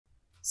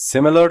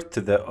Similar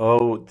to the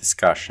O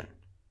discussion,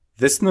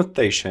 this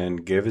notation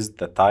gives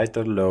the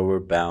tighter lower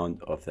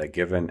bound of the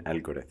given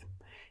algorithm,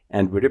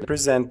 and we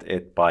represent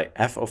it by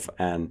f of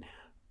n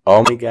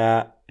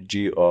omega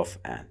g of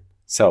n.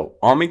 So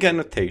omega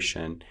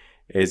notation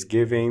is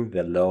giving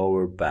the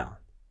lower bound,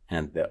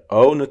 and the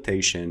O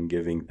notation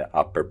giving the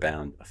upper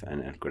bound of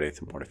an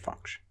algorithm or a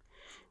function.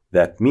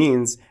 That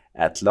means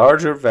at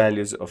larger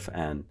values of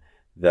n,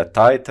 the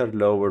tighter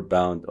lower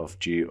bound of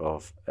g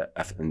of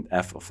f and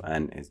f of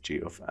n is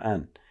g of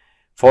n.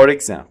 For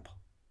example,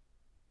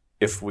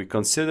 if we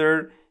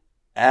consider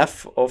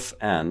f of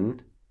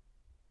n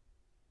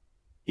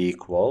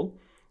equal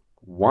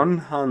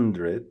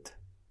 100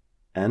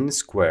 n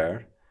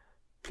squared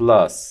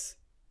plus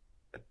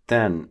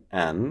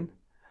 10n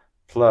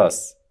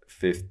plus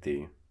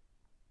 50.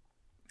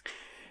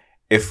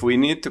 If we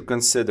need to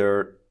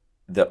consider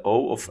the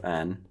O of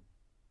n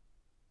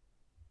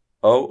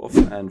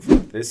for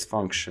this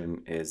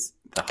function is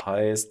the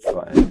highest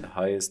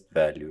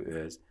value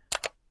is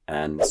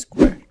n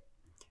squared,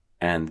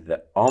 and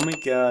the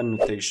omega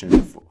notation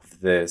of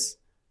this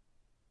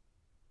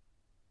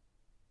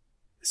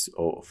is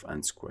O of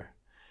n squared,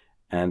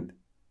 and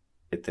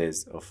it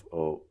is of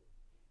O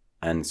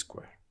n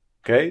squared.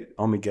 Okay,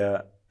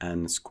 omega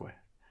n squared,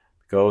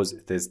 because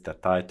it is the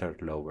tighter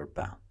lower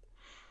bound.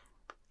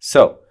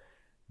 So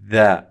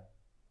the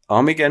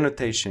omega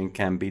notation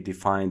can be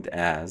defined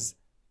as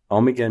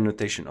omega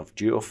notation of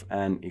g of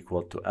n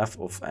equal to f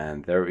of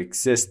n. There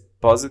exists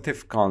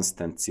positive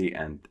constant c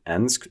and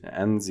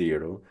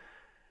n0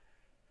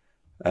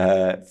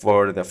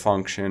 for the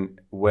function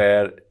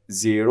where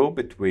 0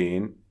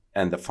 between,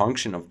 and the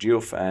function of g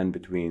of n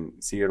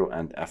between 0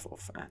 and f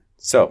of n.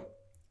 So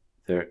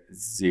there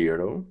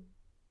 0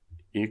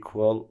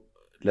 equal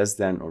less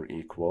than or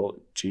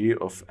equal g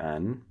of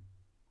n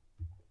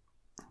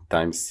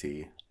times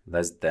c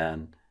less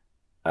than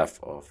f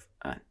of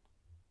n.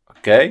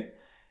 Okay?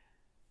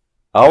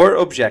 Our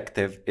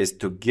objective is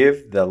to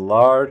give the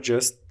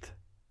largest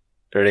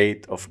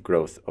rate of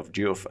growth of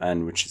g of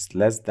n, which is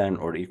less than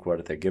or equal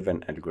to the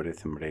given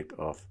algorithm rate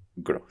of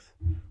growth.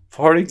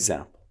 For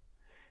example,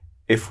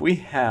 if we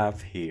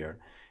have here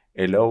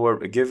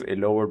give a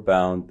lower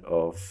bound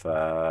of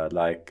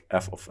like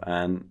f of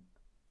n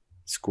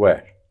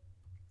squared,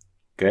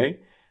 okay,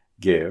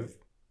 give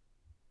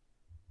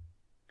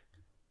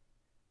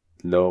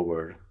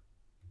lower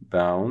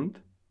bound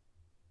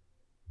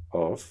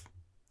of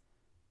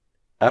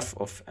f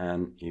of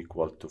n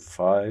equal to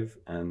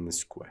 5n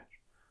squared.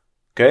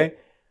 Okay,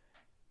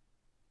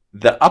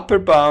 the upper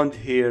bound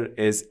here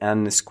is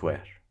n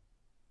squared.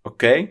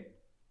 Okay,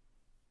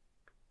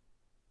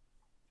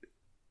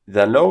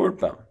 the lower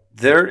bound,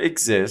 there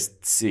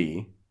exists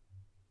c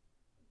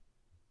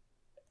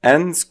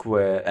n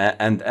squared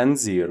and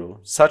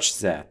n0 such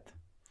that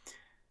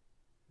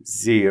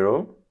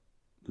 0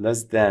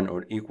 less than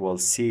or equal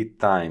c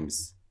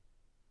times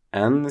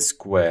n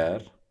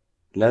squared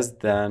less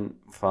than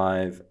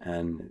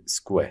 5n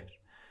squared.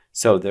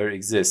 So there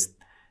exists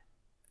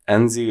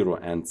n0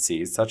 and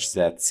c such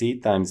that c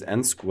times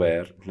n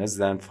squared less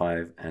than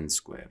 5n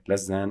squared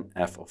less than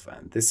f of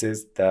n. This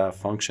is the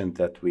function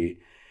that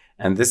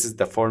and this is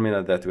the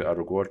formula that we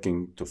are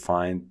working to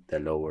find the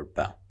lower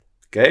bound.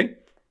 Okay,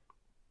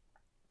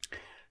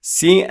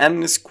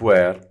 cn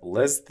squared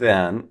less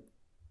than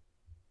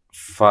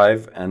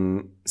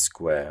 5n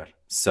squared,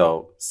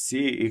 so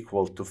c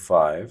equal to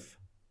 5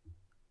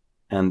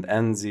 and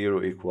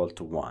n0 equal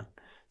to 1.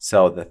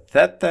 So the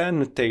theta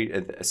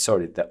notation,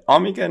 the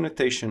omega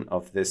notation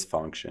of this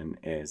function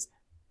is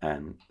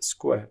n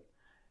squared.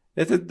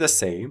 It is the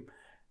same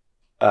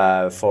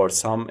for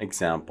some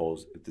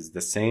examples. It is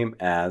the same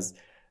as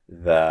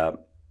the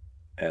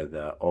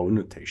O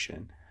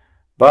notation,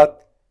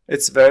 but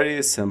it's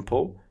very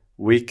simple.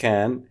 We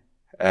can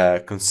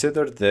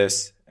consider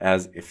this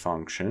as a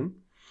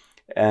function,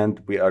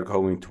 and we are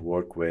going to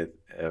work with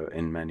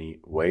in many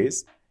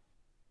ways.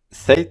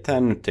 Theta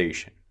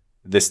notation.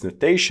 This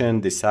notation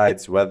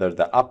decides whether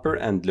the upper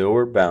and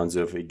lower bounds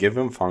of a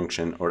given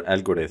function or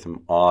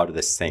algorithm are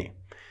the same.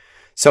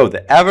 So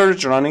the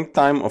average running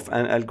time of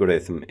an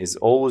algorithm is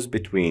always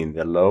between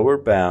the lower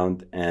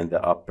bound and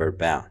the upper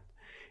bound.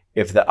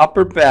 If the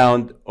upper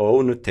bound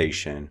O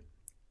notation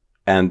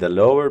and the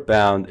lower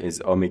bound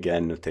is omega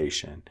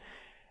notation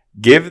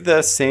give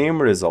the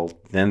same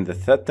result, then the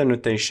theta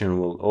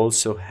notation will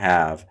also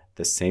have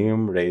the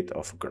same rate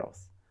of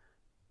growth.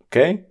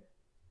 Okay?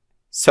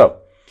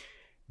 So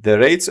the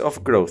rates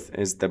of growth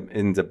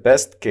in the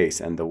best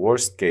case and the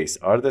worst case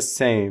are the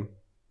same,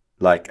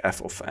 like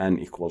f of n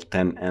equal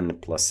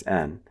 10n plus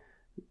n.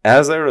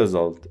 As a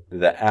result,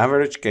 the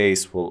average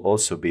case will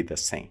also be the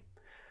same.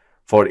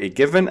 For a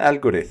given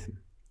algorithm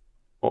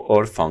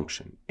or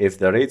function, if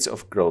the rates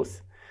of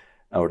growth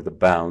or the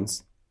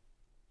bounds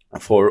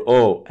for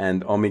O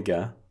and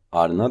omega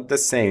are not the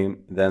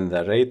same, then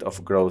the rate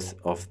of growth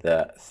of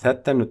the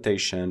theta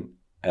notation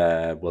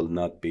will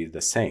not be the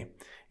same.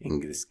 In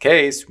this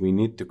case, we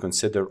need to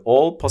consider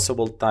all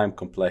possible time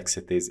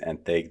complexities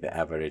and take the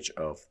average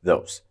of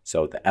those.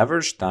 So the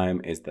average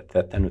time is the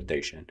theta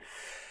notation.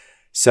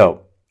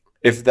 So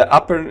if the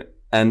upper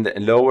and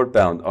lower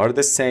bound are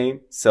the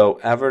same, so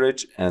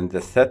average and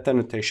the theta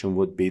notation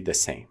would be the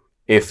same.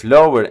 If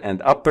lower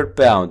and upper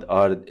bound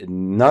are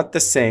not the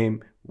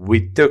same,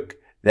 we took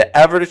the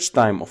average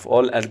time of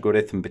all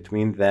algorithms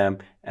between them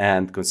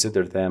and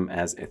consider them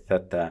as a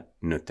theta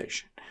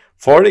notation.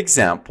 For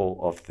example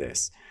of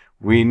this,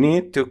 we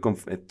need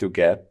to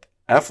get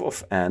f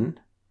of n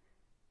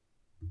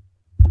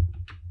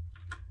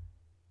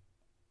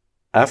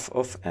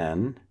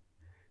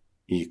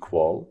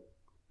equal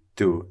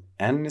to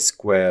n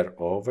squared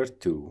over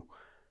 2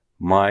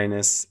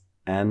 minus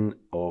n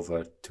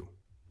over 2.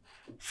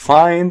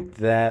 Find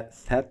the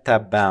theta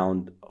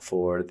bound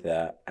for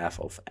the f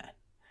of n.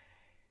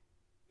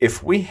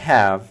 If we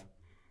have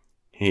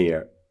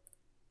here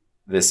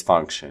this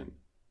function,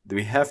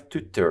 we have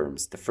two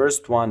terms, the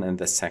first one and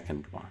the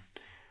second one.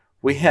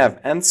 We have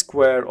n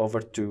squared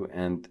over 2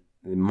 and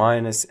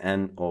minus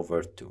n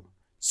over 2.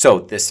 So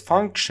this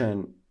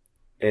function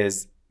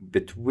is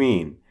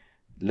between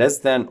less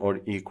than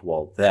or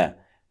equal the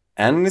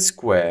n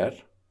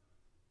squared,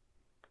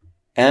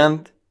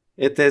 and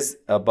it is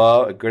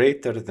about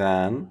greater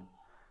than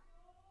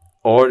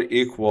or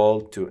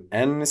equal to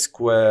n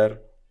squared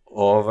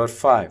over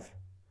 5.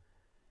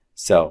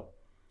 So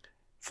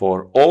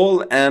for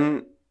all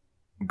n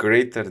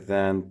greater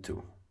than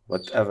 2,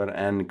 whatever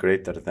n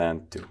greater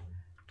than 2.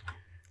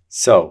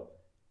 So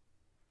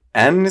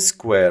n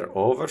squared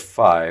over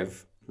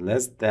 5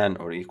 less than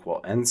or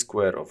equal n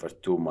squared over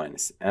 2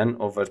 minus n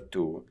over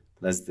 2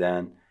 less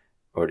than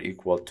or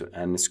equal to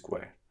n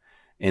squared.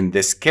 In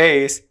this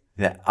case,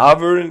 the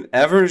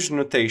average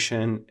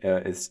notation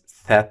is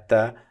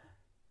theta.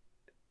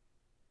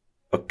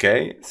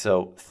 Okay,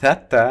 so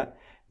theta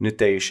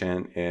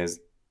notation is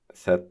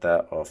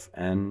theta of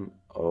n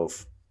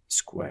of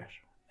square,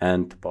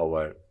 n to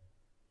power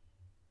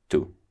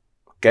 2.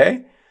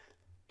 Okay,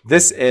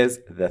 this is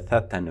the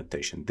theta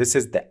notation. This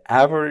is the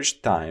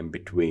average time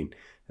between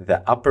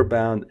the upper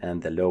bound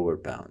and the lower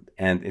bound,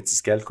 and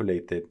it's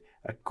calculated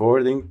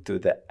according to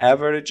the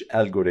average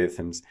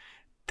algorithms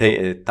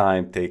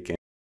time taken